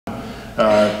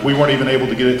We weren't even able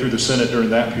to get it through the Senate during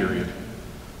that period.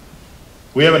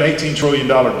 We have an $18 trillion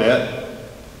debt.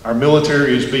 Our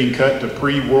military is being cut to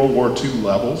pre-World War II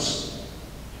levels.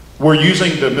 We're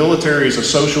using the military as a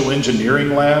social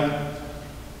engineering lab.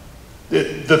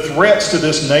 The threats to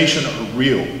this nation are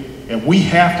real, and we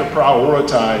have to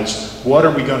prioritize what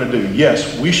are we going to do.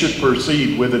 Yes, we should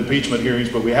proceed with impeachment hearings,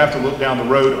 but we have to look down the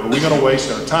road. Are we going to waste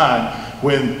our time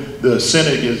when the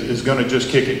Senate is going to just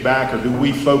kick it back, or do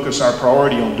we focus our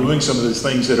priority on doing some of these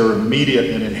things that are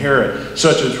immediate and inherent,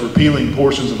 such as repealing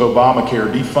portions of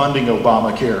Obamacare, defunding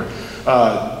Obamacare,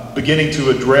 beginning to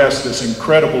address this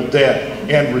incredible debt,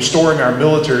 and restoring our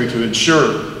military to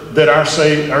ensure that our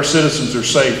citizens are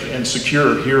safe and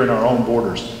secure here in our own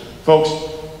borders. Folks,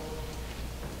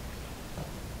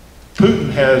 Putin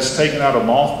has taken out of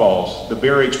mothballs the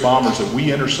Bear H bombers that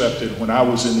we intercepted when I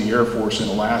was in the Air Force in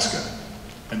Alaska.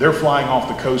 And they're flying off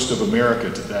the coast of America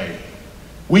today.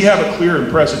 We have a clear and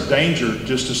present danger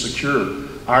just to secure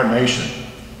our nation.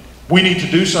 We need to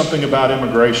do something about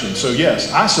immigration. So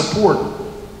yes, I support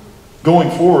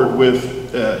going forward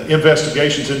with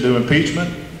investigations into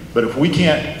impeachment, but if we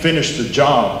can't finish the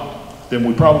job, then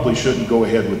we probably shouldn't go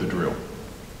ahead with the drill.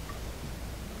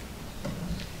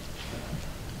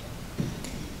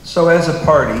 So as a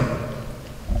party,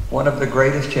 one of the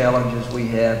greatest challenges we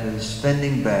have is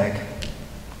fending back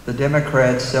the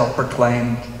Democrats'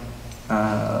 self-proclaimed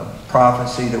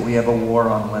prophecy that we have a war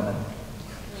on women.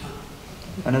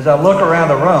 And as I look around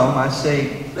the room, I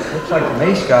see, looks like to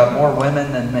me, Scott, more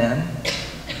women than men.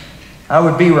 I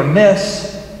would be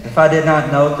remiss if I did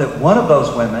not note that one of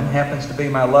those women happens to be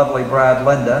my lovely bride,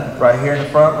 Linda, right here in the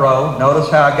front row. Notice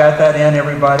how I got that in,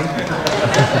 everybody?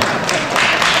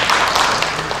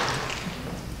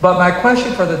 But my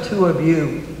question for the two of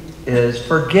you is,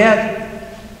 forget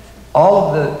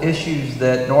all of the issues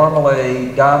that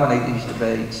normally dominate these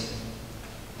debates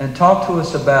and talk to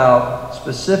us about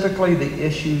specifically the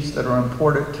issues that are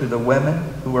important to the women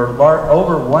who are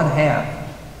over 1/2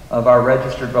 of our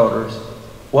registered voters.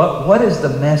 What is the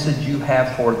message you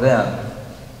have for them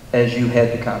as you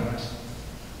head to Congress?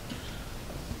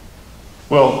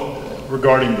 Well,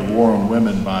 regarding the war on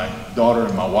women, my daughter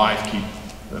and my wife keep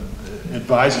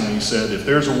advising me, said, if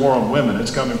there's a war on women,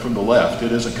 it's coming from the left.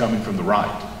 It isn't coming from the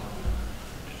right.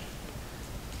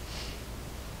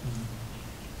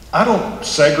 I don't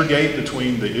segregate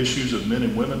between the issues of men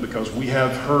and women because we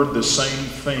have heard the same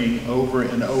thing over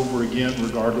and over again,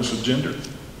 regardless of gender.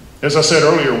 As I said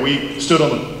earlier, we stood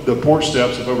on the porch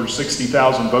steps of over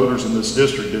 60,000 voters in this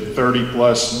district, did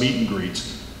 30+ meet and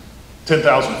greets,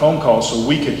 10,000 phone calls so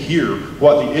we could hear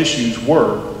what the issues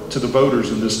were to the voters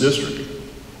in this district.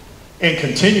 And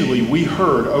continually we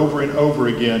heard over and over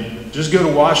again, just go to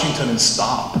Washington and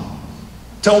stop.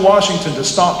 Tell Washington to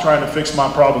stop trying to fix my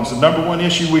problems. The number one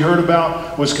issue we heard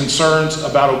about was concerns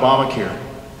about Obamacare.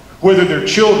 Whether their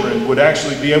children would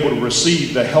actually be able to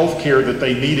receive the health care that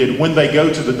they needed when they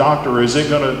go to the doctor, or is it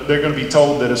they're going to be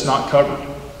told that it's not covered?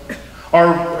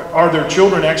 Are their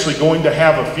children actually going to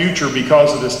have a future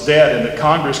because of this debt, and that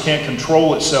Congress can't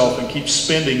control itself and keep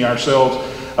spending ourselves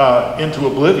into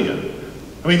oblivion?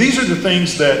 I mean, these are the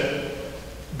things that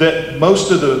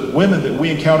most of the women that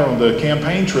we encounter on the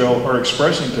campaign trail are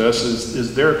expressing to us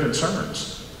is their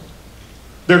concerns.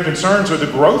 Their concerns are the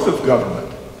growth of government,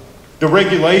 the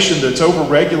regulation that's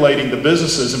over-regulating the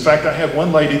businesses. In fact, I had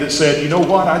one lady that said, you know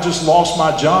what, I just lost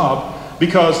my job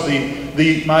because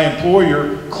my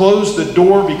employer closed the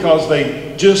door because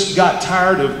they just got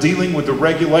tired of dealing with the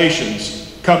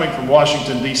regulations coming from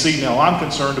Washington, D.C. Now I'm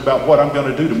concerned about what I'm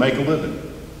going to do to make a living.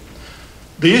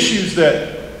 The issues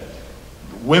that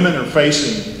women are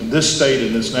facing in this state,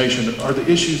 in this nation, are the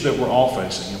issues that we're all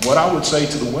facing. And what I would say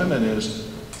to the women is,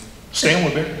 stand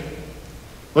with me.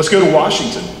 Let's go to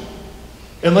Washington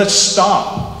and let's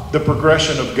stop the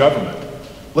progression of government.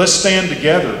 Let's stand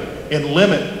together and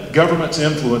limit government's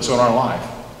influence on our life.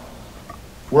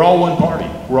 We're all one party.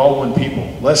 We're all one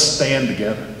people. Let's stand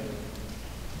together.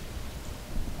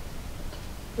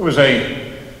 There was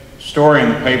a story in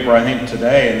the paper, I think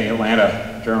today, in the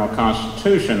Atlanta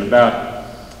Journal-Constitution about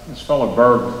this fellow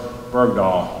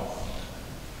Bergdahl,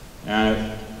 and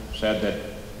it said that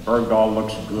Bergdahl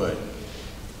looks good.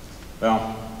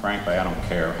 Well, frankly, I don't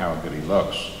care how good he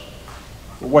looks.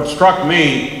 But what struck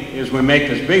me is we make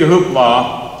this big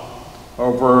hoopla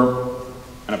over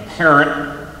an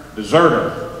apparent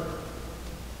deserter,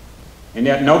 and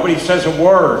yet nobody says a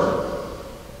word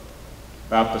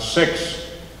about the 6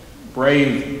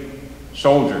 brave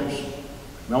soldiers,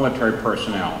 military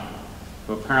personnel,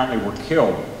 who apparently were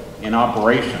killed in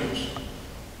operations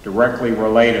directly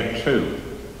related to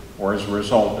or as a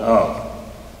result of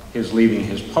his leaving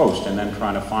his post and then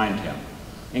trying to find him.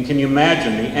 And can you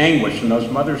imagine the anguish in those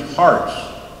mothers' hearts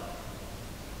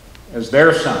as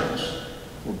their sons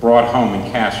were brought home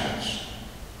in caskets?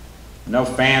 No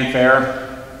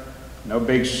fanfare, no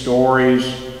big stories,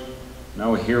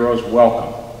 no hero's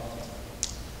welcome.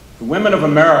 The women of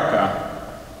America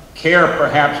care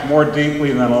perhaps more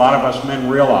deeply than a lot of us men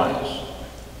realize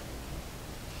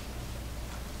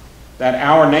that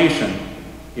our nation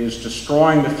is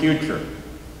destroying the future.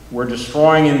 We're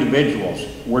destroying individuals.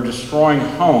 We're destroying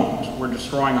homes. We're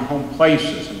destroying home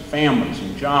places and families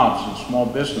and jobs and small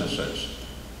businesses.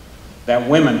 That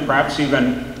women, perhaps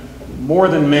even more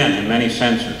than men in many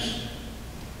senses,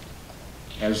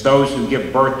 as those who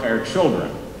give birth to our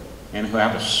children and who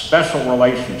have a special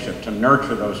relationship to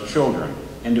nurture those children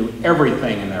and do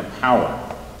everything in their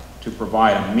power to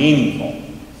provide a meaningful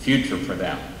future for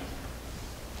them,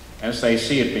 as they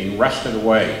see it being wrested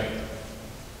away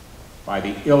by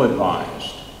the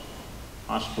ill-advised,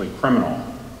 possibly criminal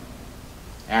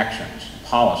actions and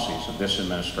policies of this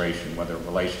administration, whether it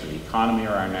relates to the economy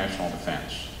or our national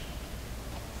defense.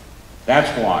 That's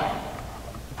why,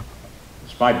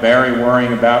 despite Barry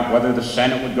worrying about whether the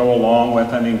Senate would go along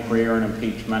with an inquiry or an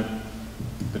impeachment,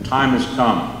 the time has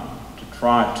come to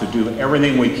try to do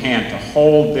everything we can to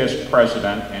hold this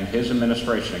president and his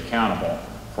administration accountable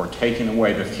for taking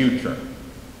away the future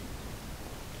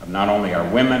of not only our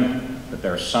women, but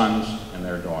their sons and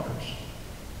their daughters.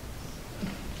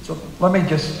 So let me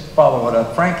just follow it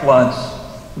up. Frank Luntz,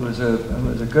 who is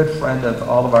a good friend of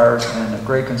all of ours and a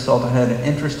great consultant, had an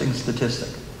interesting statistic.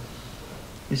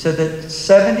 He said that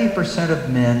 70% of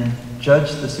men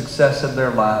judge the success of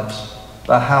their lives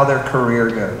by how their career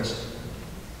goes.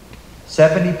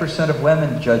 70% of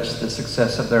women judge the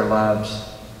success of their lives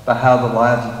by how the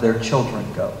lives of their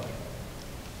children go.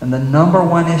 And the number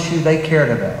one issue they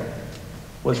cared about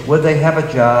was, would they have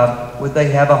a job, would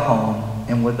they have a home,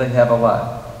 and would they have a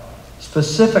life?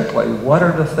 Specifically, what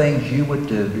are the things you would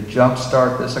do to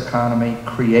jumpstart this economy,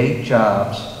 create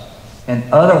jobs, and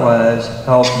otherwise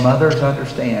help mothers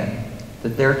understand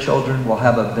that their children will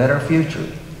have a better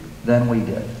future than we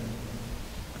did?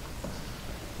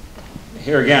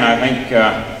 Here again, I think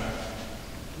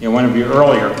one of your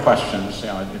earlier questions,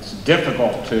 it's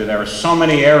difficult there are so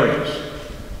many areas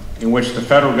in which the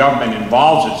federal government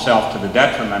involves itself to the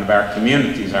detriment of our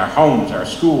communities, our homes, our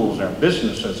schools, our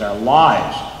businesses, our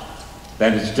lives,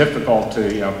 that it's difficult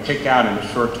to pick out in the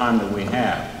short time that we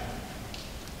have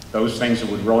those things that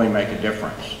would really make a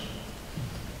difference.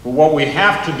 But what we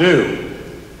have to do,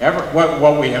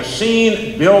 what we have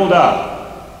seen build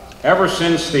up ever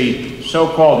since the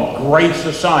so-called Great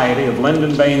Society of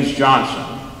Lyndon Baines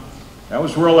Johnson, that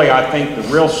was really, I think,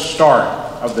 the real start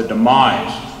of the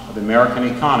demise of the American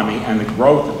economy and the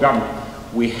growth of government.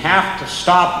 We have to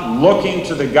stop looking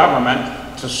to the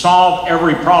government to solve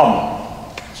every problem.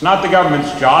 It's not the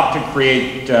government's job to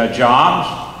create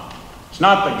jobs. It's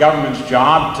not the government's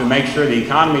job to make sure the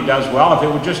economy does well. If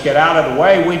it would just get out of the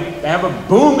way, we'd have a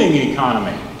booming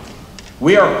economy.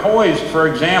 We are poised, for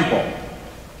example,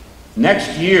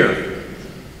 next year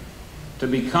to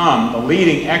become the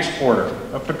leading exporter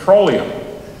of petroleum,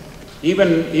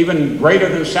 even greater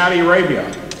than Saudi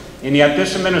Arabia. And yet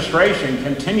this administration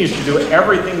continues to do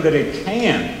everything that it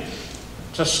can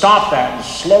to stop that, to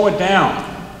slow it down.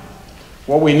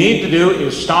 What we need to do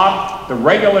is stop the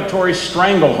regulatory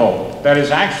stranglehold that is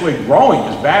actually growing.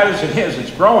 As bad as it is,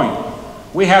 it's growing.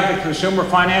 We have the Consumer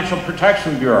Financial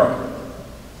Protection Bureau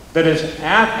that is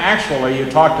actually, you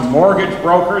talk to mortgage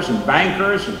brokers and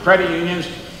bankers and credit unions,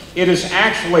 it is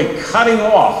actually cutting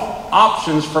off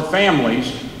options for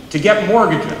families to get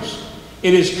mortgages.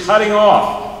 It is cutting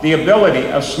off the ability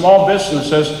of small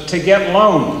businesses to get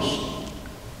loans.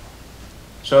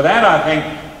 So that, I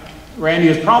think, Randy,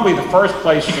 is probably the first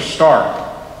place to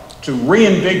start, to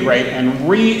reinvigorate and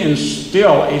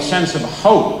reinstill a sense of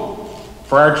hope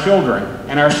for our children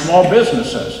and our small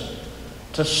businesses,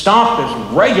 to stop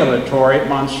this regulatory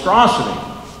monstrosity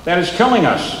that is killing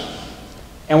us.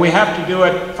 And we have to do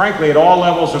it, frankly, at all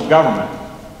levels of government.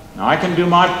 Now, I can do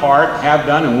my part, have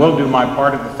done, and will do my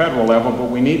part at the federal level,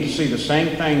 but we need to see the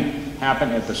same thing happen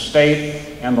at the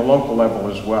state and the local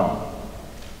level as well.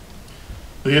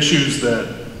 The issues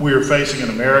that we are facing in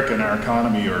America and our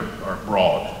economy are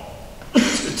broad.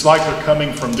 It's like they're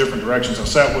coming from different directions. I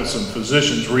sat with some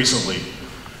physicians recently,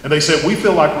 and they said, we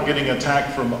feel like we're getting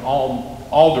attacked from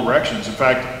all directions. In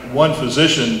fact, one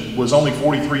physician was only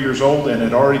 43 years old and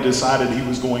had already decided he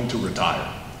was going to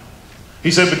retire. He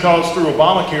said, because through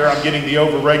Obamacare, I'm getting the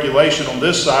overregulation on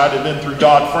this side, and then through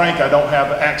Dodd-Frank, I don't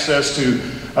have access to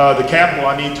the Capitol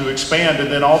I need to expand,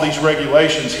 and then all these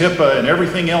regulations, HIPAA and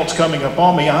everything else coming up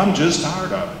on me. I'm just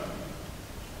tired of it.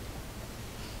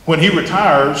 When he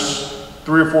retires,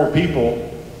 3 or 4 people,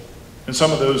 and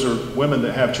some of those are women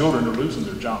that have children, are losing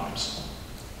their jobs.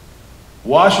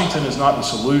 Washington is not the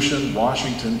solution.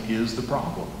 Washington is the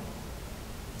problem.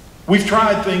 We've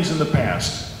tried things in the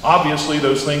past. Obviously,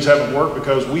 those things haven't worked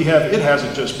because it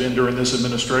hasn't just been during this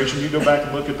administration. You go back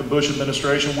and look at the Bush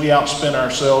administration, we outspent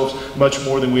ourselves much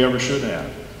more than we ever should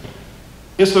have.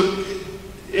 It's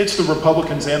the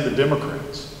Republicans and the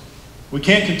Democrats. We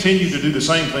can't continue to do the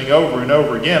same thing over and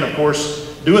over again. Of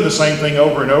course, doing the same thing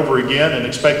over and over again and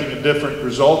expecting a different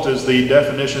result is the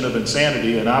definition of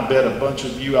insanity, and I bet a bunch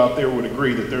of you out there would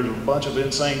agree that there's a bunch of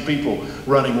insane people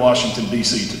running Washington,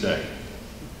 D.C. today.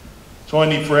 So I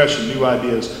need fresh and new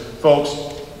ideas.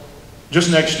 Folks,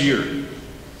 just next year,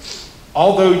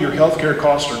 although your health care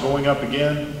costs are going up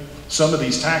again, some of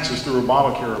these taxes through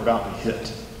Obamacare are about to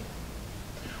hit.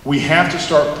 We have to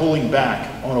start pulling back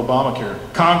on Obamacare.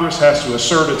 Congress has to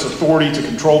assert its authority to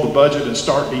control the budget and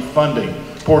start defunding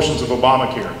portions of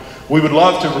Obamacare. We would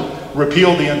love to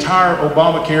repeal the entire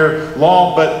Obamacare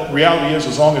law, but reality is,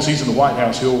 as long as he's in the White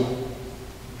House, he'll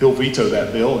veto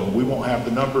that bill, and we won't have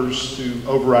the numbers to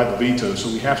override the veto. So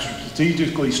we have to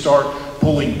strategically start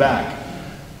pulling back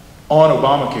on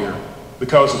Obamacare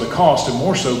because of the cost, and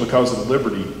more so because of the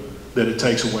liberty that it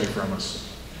takes away from us.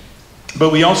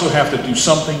 But we also have to do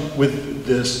something with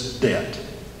this debt.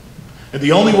 And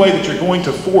the only way that you're going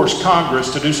to force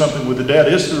Congress to do something with the debt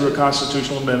is through a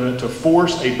constitutional amendment to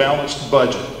force a balanced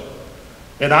budget.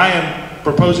 And I am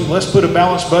proposing, let's put a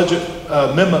balanced budget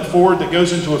amendment forward that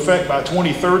goes into effect by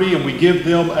 2030, and we give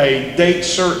them a date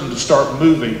certain to start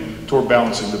moving toward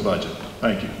balancing the budget.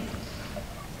 Thank you.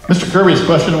 Mr. Kirby's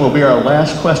question will be our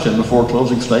last question before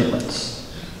closing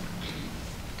statements.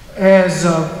 As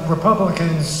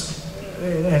Republicans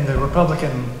and the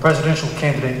Republican presidential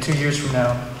candidate 2 years from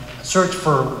now search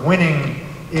for winning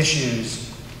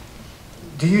issues,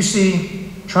 do you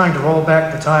see trying to roll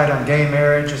back the tide on gay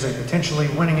marriage as a potentially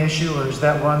winning issue, or is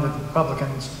that one that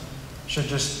Republicans should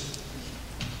just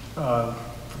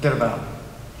forget about,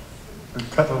 or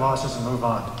cut their losses and move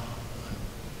on?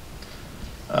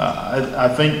 I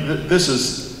think that this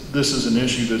is an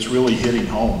issue that's really hitting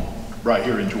home right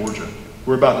here in Georgia.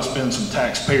 We're about to spend some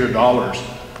taxpayer dollars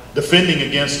defending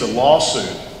against a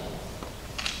lawsuit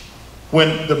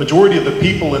when the majority of the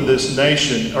people in this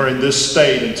nation, or in this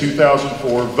state in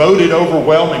 2004, voted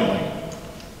overwhelmingly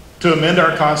to amend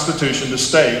our Constitution to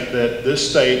state that this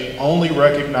state only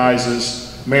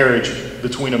recognizes marriage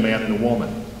between a man and a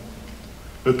woman.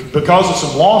 Because of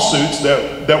some lawsuits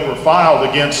that were filed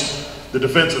against the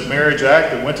Defense of Marriage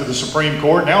Act that went to the Supreme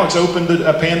Court, now it's opened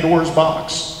a Pandora's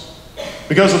box.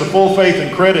 Because of the full faith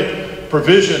and credit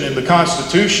provision in the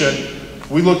Constitution,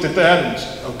 we looked at that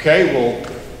and, okay, well,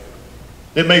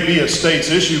 it may be a state's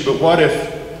issue, but what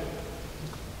if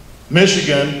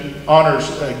Michigan honors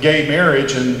gay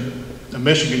marriage and a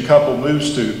Michigan couple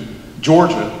moves to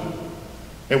Georgia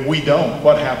and we don't?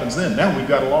 What happens then? Now we've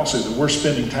got a lawsuit that we're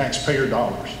spending taxpayer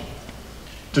dollars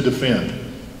to defend.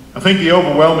 I think the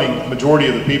overwhelming majority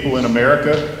of the people in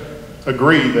America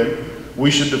agree that we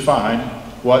should define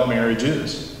what marriage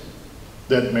is.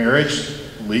 That marriage,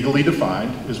 legally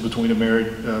defined, is between a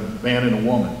married man and a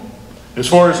woman. As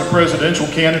far as a presidential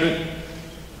candidate,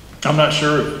 I'm not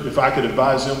sure if I could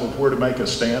advise them of where to make a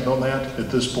stand on that at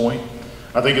this point.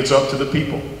 I think it's up to the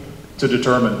people to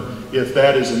determine if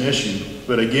that is an issue.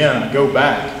 But again, I go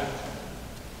back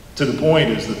to the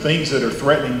point is the things that are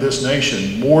threatening this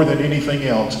nation more than anything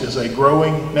else is a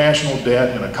growing national debt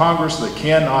and a Congress that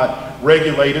cannot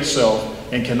regulate itself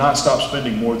and cannot stop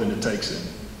spending more than it takes in.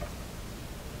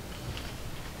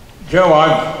 Joe,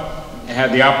 I've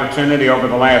had the opportunity over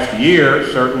the last year,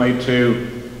 certainly,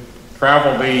 to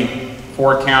travel the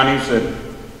 4 counties that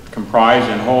comprise,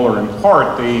 in whole or in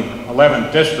part, the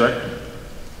 11th District.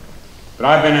 But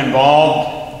I've been involved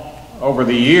over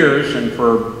the years and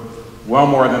for well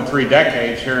more than 3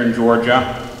 decades here in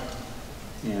Georgia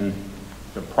in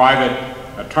the private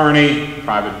attorney,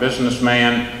 private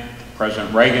businessman,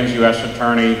 President Reagan's U.S.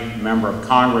 attorney, member of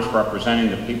Congress representing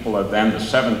the people of then the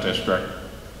 7th District.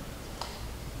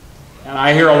 And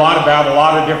I hear a lot about a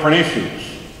lot of different issues.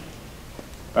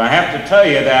 But I have to tell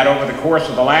you that over the course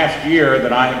of the last year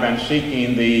that I have been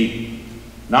seeking the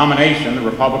nomination, the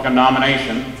Republican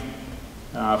nomination,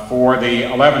 for the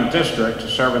 11th District to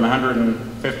serve in the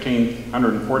 115th,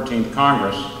 114th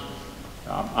Congress,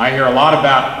 I hear a lot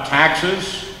about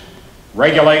taxes,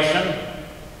 regulation,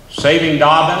 saving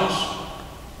Dobbins,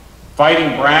 fighting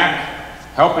BRAC,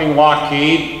 helping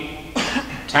Lockheed,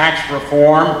 tax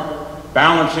reform,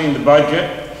 balancing the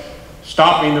budget,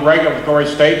 stopping the regulatory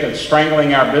state that's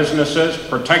strangling our businesses,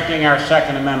 protecting our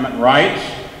Second Amendment rights,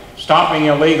 stopping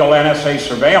illegal NSA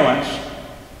surveillance.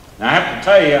 Now, I have to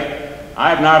tell you, I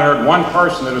have not heard one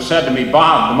person that has said to me,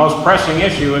 Bob, the most pressing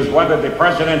issue is whether the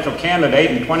presidential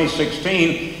candidate in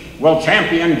 2016 will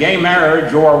champion gay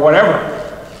marriage or whatever.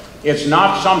 It's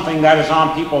not something that is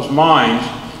on people's minds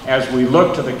as we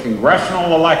look to the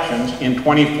congressional elections in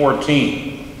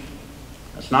 2014.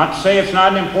 That's not to say it's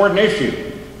not an important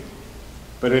issue,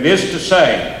 but it is to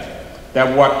say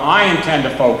that what I intend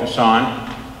to focus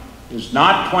on is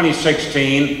not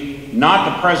 2016,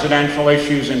 not the presidential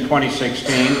issues in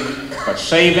 2016, but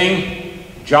saving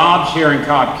jobs here in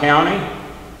Cobb County,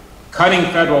 cutting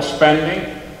federal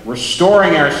spending,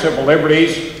 restoring our civil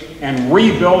liberties, and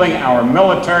rebuilding our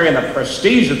military and the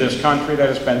prestige of this country that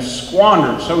has been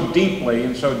squandered so deeply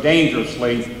and so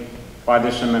dangerously by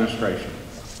this administration.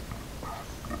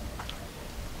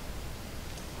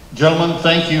 Gentlemen,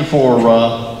 thank you for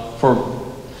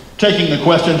taking the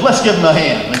questions. Let's give them a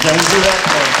hand. Can we do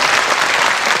that?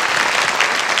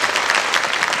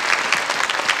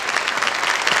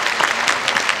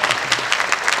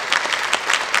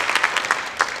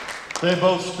 They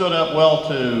both stood up well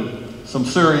to some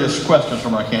serious questions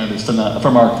from our candidates tonight,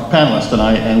 from our panelists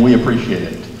tonight, and we appreciate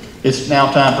it. It's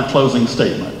now time for closing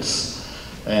statements.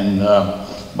 And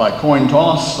by coin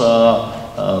toss,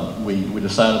 we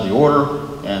decided the order,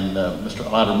 and Mr.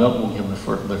 Loudermilk will give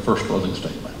the first closing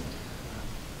statement.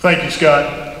 Thank you,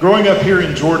 Scott. Growing up here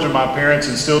in Georgia, my parents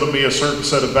instilled in me a certain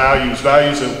set of values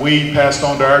that we passed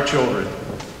on to our children.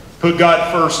 Put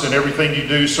God first in everything you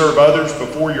do, serve others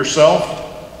before yourself,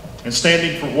 and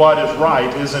standing for what is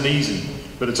right isn't easy,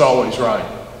 but it's always right.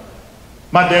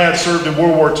 My dad served in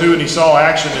World War II, and he saw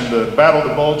action in the Battle of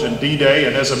the Bulge and D-Day,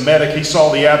 and as a medic, he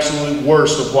saw the absolute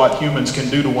worst of what humans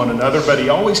can do to one another, but he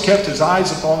always kept his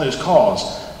eyes upon his cause,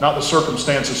 not the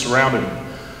circumstances surrounding him.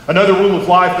 Another rule of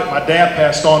life that my dad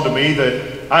passed on to me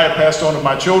that I have passed on to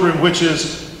my children, which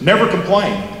is never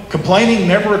complain. Complaining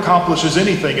never accomplishes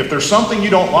anything. If there's something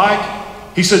you don't like,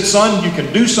 he said, son, you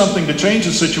can do something to change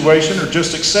the situation or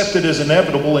just accept it as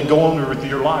inevitable and go on with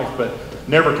your life, but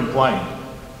never complain.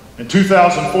 In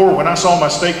 2004, when I saw my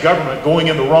state government going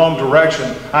in the wrong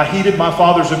direction, I heeded my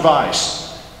father's advice.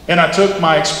 And I took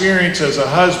my experience as a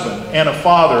husband and a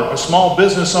father, a small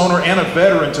business owner, and a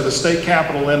veteran to the state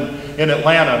capitol in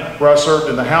Atlanta, where I served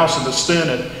in the House and the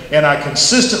Senate, and I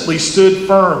consistently stood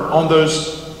firm on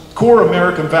those core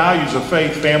American values of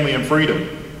faith, family, and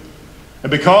freedom. And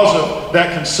because of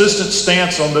that consistent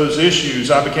stance on those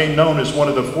issues, I became known as one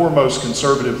of the foremost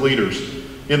conservative leaders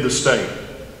in the state.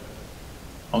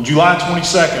 On July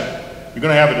 22nd, you're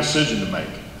going to have a decision to make.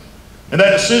 And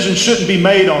that decision shouldn't be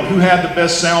made on who had the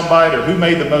best soundbite or who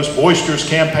made the most boisterous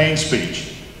campaign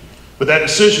speech. But that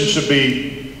decision should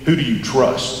be, who do you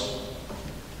trust?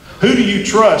 Who do you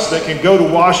trust that can go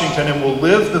to Washington and will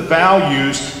live the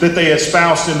values that they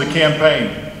espoused in the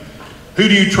campaign? Who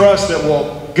do you trust that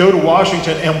will go to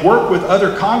Washington and work with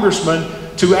other congressmen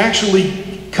to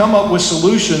actually come up with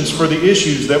solutions for the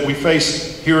issues that we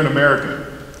face here in America?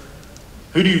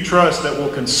 Who do you trust that will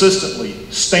consistently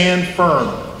stand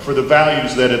firm for the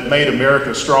values that have made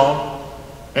America strong?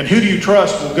 And who do you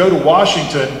trust will go to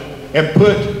Washington and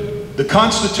put the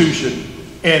Constitution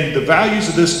and the values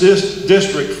of this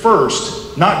district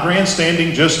first, not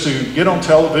grandstanding just to get on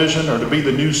television or to be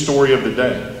the news story of the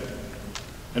day?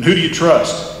 And who do you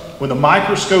trust when the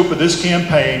microscope of this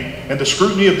campaign and the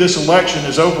scrutiny of this election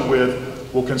is over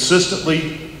with, will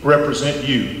consistently represent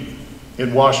you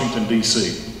in Washington,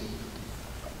 D.C.?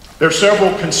 There are several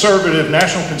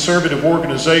national conservative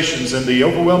organizations, and the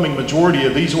overwhelming majority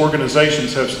of these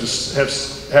organizations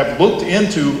have looked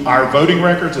into our voting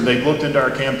records and they've looked into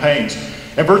our campaigns.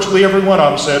 And virtually every one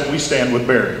of them said, we stand with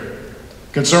Barry.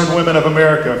 Concerned Women of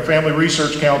America, Family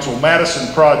Research Council,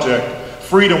 Madison Project,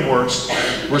 Freedom Works,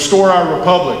 Restore Our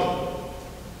Republic,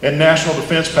 and National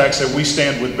Defense PAC said we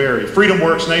stand with Barry. Freedom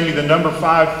Works named me the number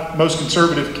 5 most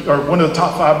conservative, or one of the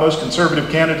top 5 most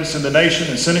conservative candidates in the nation,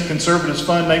 and Senate Conservatives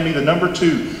Fund named me the number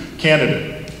 2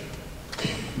 candidate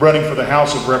running for the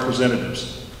House of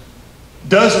Representatives.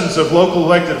 Dozens of local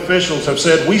elected officials have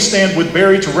said we stand with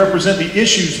Barry to represent the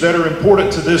issues that are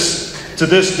important to this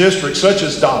district, such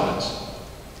as Dobbins.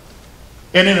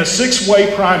 And in a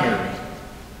 6-way primary,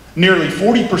 nearly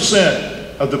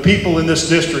 40% of the people in this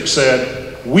district said,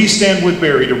 we stand with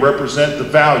Barry to represent the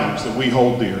values that we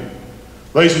hold dear.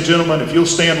 Ladies and gentlemen, if you'll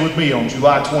stand with me on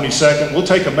July 22nd, we'll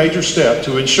take a major step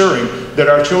to ensuring that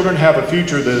our children have a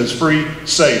future that is free,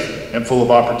 safe, and full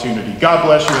of opportunity. God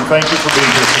bless you, and thank you for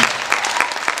being here.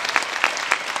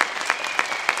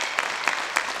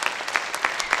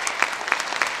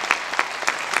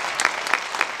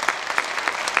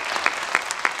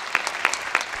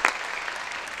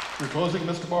 Your closing,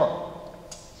 Mr. Barr.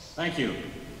 Thank you.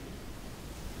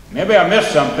 Maybe I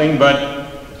missed something,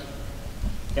 but,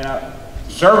 you know,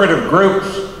 conservative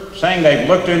groups saying they've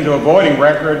looked into a voting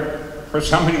record for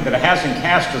somebody that hasn't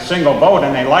cast a single vote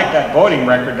and they like that voting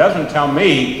record doesn't tell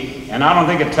me, and I don't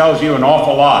think it tells you an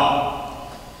awful lot.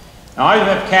 Now, I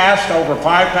have cast over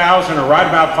 5,000 or right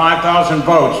about 5,000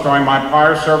 votes during my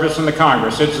prior service in the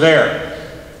Congress. It's there.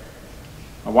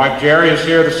 My wife Jerry is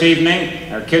here this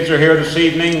evening. Our kids are here this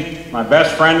evening. My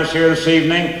best friend is here this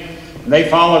evening. And they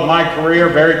followed my career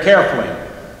very carefully.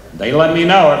 They let me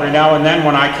know every now and then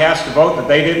when I cast a vote that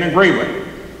they didn't agree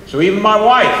with. So even my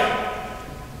wife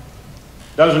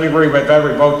doesn't agree with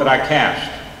every vote that I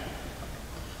cast.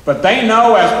 But they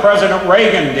know, as President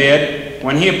Reagan did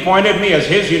when he appointed me as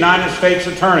his United States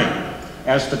Attorney,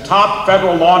 as the top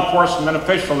federal law enforcement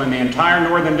official in the entire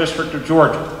Northern District of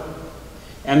Georgia.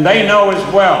 And they know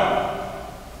as well,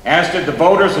 as did the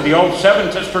voters of the old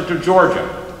 7th District of Georgia,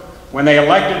 when they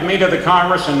elected me to the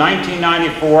Congress in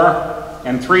 1994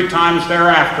 and 3 times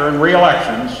thereafter in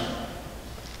re-elections,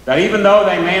 that even though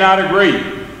they may not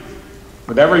agree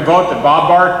with every vote that Bob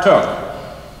Barr took,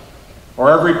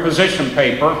 or every position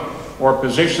paper or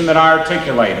position that I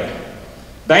articulated,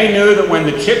 they knew that when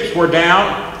the chips were down,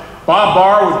 Bob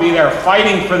Barr would be there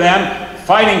fighting for them,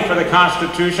 fighting for the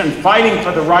Constitution, fighting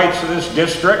for the rights of this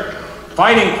district,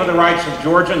 fighting for the rights of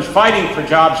Georgians, fighting for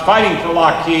jobs, fighting for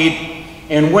Lockheed,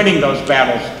 and winning those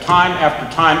battles time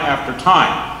after time after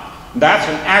time. That's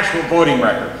an actual voting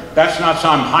record. That's not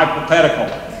some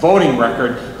hypothetical voting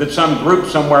record that some group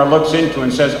somewhere looks into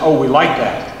and says, oh, we like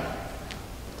that.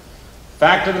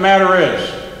 Fact of the matter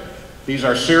is, these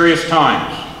are serious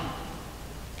times.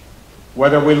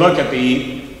 Whether we look at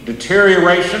the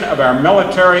deterioration of our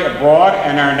military abroad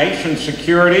and our nation's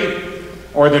security,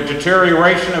 or the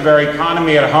deterioration of our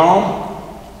economy at home,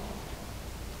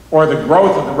 or the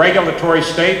growth of the regulatory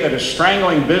state that is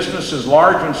strangling businesses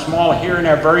large and small here in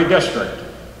our very district,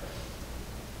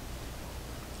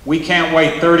 we can't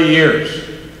wait 30 years.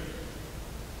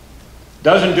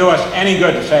 Doesn't do us any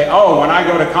good to say, oh, when I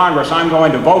go to Congress, I'm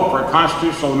going to vote for a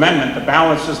constitutional amendment that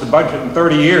balances the budget in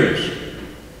 30 years.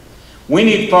 We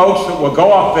need folks that will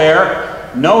go up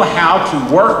there, know how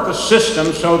to work the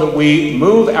system so that we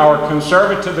move our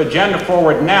conservative agenda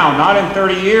forward now, not in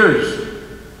 30 years.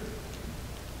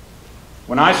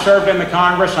 When I served in the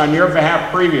Congress on your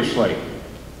behalf previously,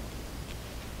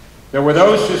 there were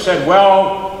those who said,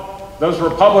 well, those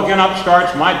Republican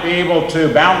upstarts might be able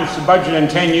to balance the budget in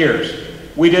 10 years.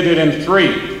 We did it in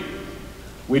 3.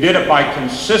 We did it by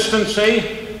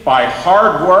consistency, by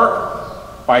hard work,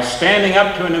 by standing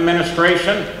up to an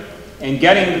administration and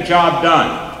getting the job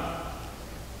done.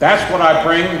 That's what I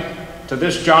bring to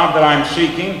this job that I'm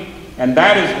seeking, and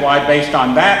that is why, based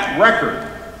on that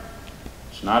record,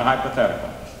 it's not hypothetical,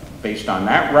 based on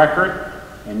that record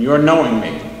and your knowing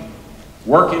me,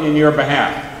 working in your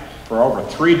behalf for over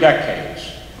 3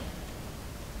 decades,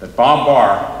 that Bob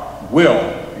Barr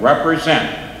will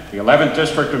represent the 11th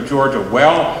District of Georgia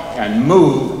well and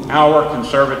move our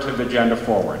conservative agenda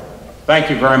forward.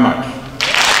 Thank you very much.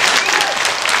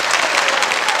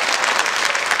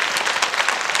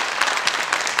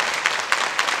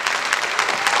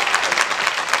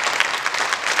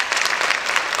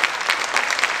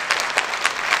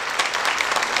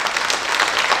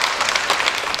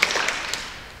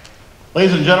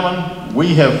 Ladies and gentlemen,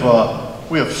 we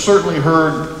have certainly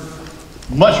heard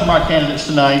much from our candidates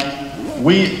tonight.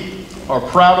 We are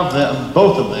proud of them,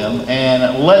 both of them,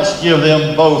 and let's give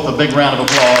them both a big round of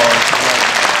applause.